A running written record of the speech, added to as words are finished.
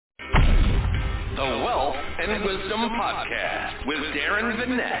the Wealth and Wisdom Podcast with Darren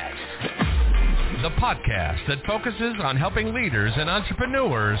Vanette. The podcast that focuses on helping leaders and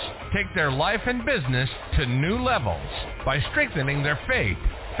entrepreneurs take their life and business to new levels by strengthening their faith,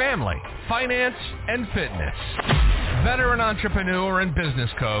 family, finance, and fitness. Veteran entrepreneur and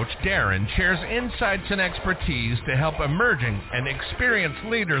business coach Darren shares insights and expertise to help emerging and experienced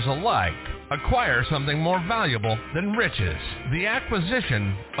leaders alike acquire something more valuable than riches, the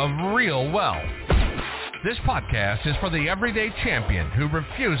acquisition of real wealth. This podcast is for the everyday champion who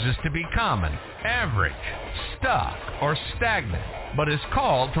refuses to be common, average, stuck, or stagnant, but is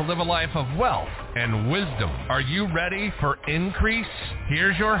called to live a life of wealth and wisdom. Are you ready for increase?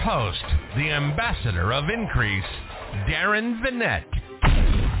 Here's your host, the ambassador of increase, Darren Vanette.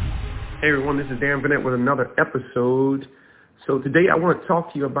 Hey everyone, this is Darren Vanette with another episode. So today I want to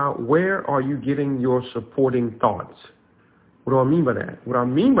talk to you about where are you getting your supporting thoughts? What do I mean by that? What I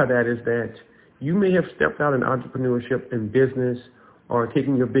mean by that is that you may have stepped out in entrepreneurship and business or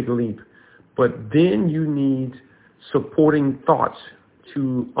taking your big leap, but then you need supporting thoughts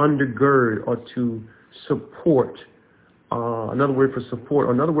to undergird or to support. Another word for support,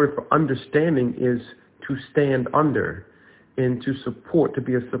 or another word for understanding is to stand under and to support, to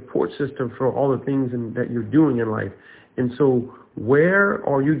be a support system for all the things that you're doing in life. And so where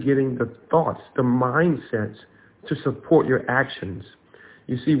are you getting the thoughts, the mindsets to support your actions?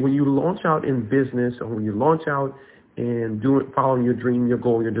 You see, when you launch out in business or when you launch out and following your dream, your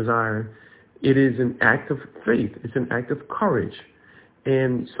goal, your desire, it is an act of faith. It's an act of courage.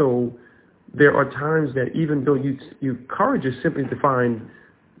 And so there are times that even though courage is simply defined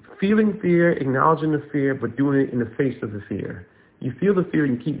feeling fear, acknowledging the fear, but doing it in the face of the fear. You feel the fear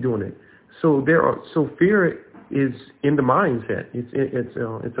and you keep doing it. So fear is in the mindset.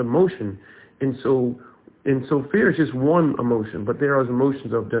 It's emotion. And so fear is just one emotion, but there are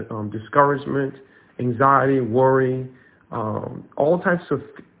emotions of discouragement, anxiety, worry, all types of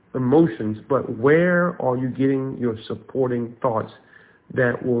emotions. But where are you getting your supporting thoughts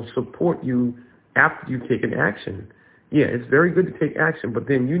that will support you after you've taken action? Yeah, it's very good to take action, but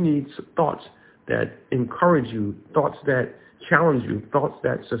then you need thoughts that encourage you, thoughts that challenge you, thoughts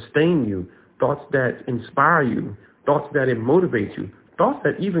that sustain you, thoughts that inspire you, thoughts that motivate you, thoughts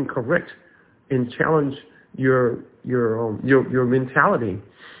that even correct and challenge your mentality.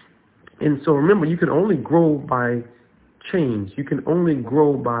 And so remember, you can only grow by change. You can only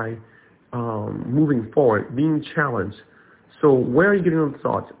grow by moving forward, being challenged. So where are you getting those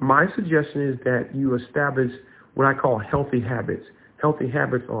thoughts? My suggestion is that you establish what I call healthy habits. Healthy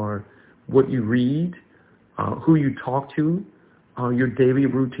habits are what you read, who you talk to, your daily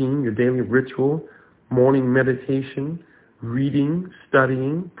routine, your daily ritual, morning meditation, reading,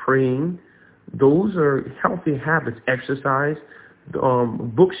 studying, praying. Those are healthy habits. Exercise,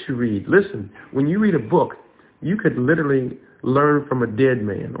 books you read. Listen, when you read a book, you could literally learn from a dead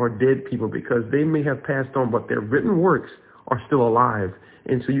man or dead people because they may have passed on, but their written works are still alive.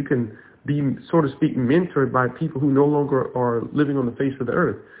 And so you can be, so to speak, mentored by people who no longer are living on the face of the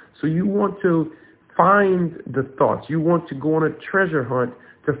earth. So you want to find the thoughts. You want to go on a treasure hunt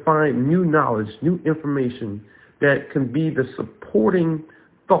to find new knowledge, new information that can be the supporting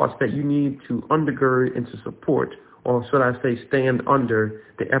thoughts that you need to undergird and to support, or should I say stand under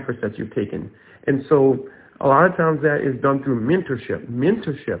the efforts that you've taken. And so a lot of times that is done through mentorship.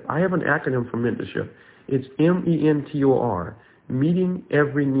 Mentorship, I have an acronym for mentorship. It's MENTOR, meeting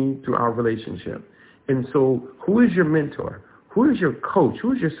every need through our relationship. And so who is your mentor? Who is your coach?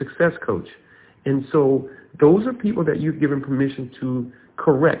 Who is your success coach? And so those are people that you've given permission to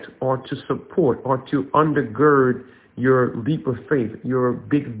correct or to support or to undergird your leap of faith, your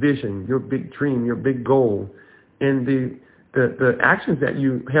big vision, your big dream, your big goal, and the actions that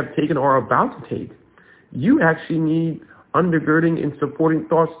you have taken or are about to take. You actually need undergirding and supporting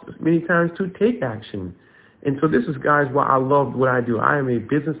thoughts many times to take action. And so this is, guys, why I love what I do. I am a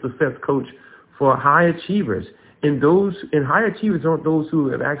business success coach for high achievers. And high achievers aren't those who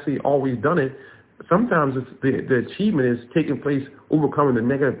have actually always done it. Sometimes the achievement is taking place overcoming the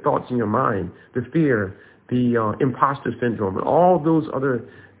negative thoughts in your mind, the fear, the imposter syndrome, and all those other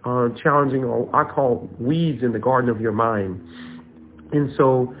challenging, or I call weeds in the garden of your mind. And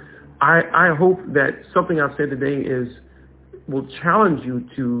so I hope that something I've said today will challenge you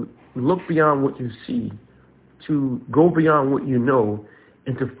to look beyond what you see, to go beyond what you know,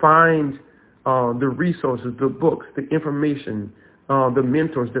 and to find the resources, the books, the information, the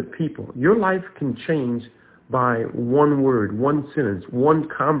mentors, the people. Your life can change by one word, one sentence, one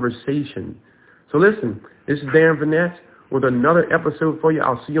conversation. So listen, this is Darren Vanette with another episode for you.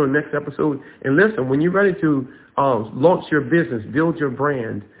 I'll see you on the next episode. And listen, when you're ready to launch your business, build your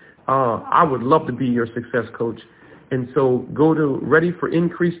brand, I would love to be your success coach. And so go to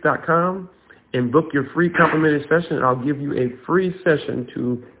readyforincrease.com and book your free complimentary session. And I'll give you a free session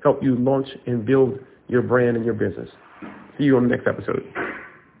to help you launch and build your brand and your business. See you on the next episode.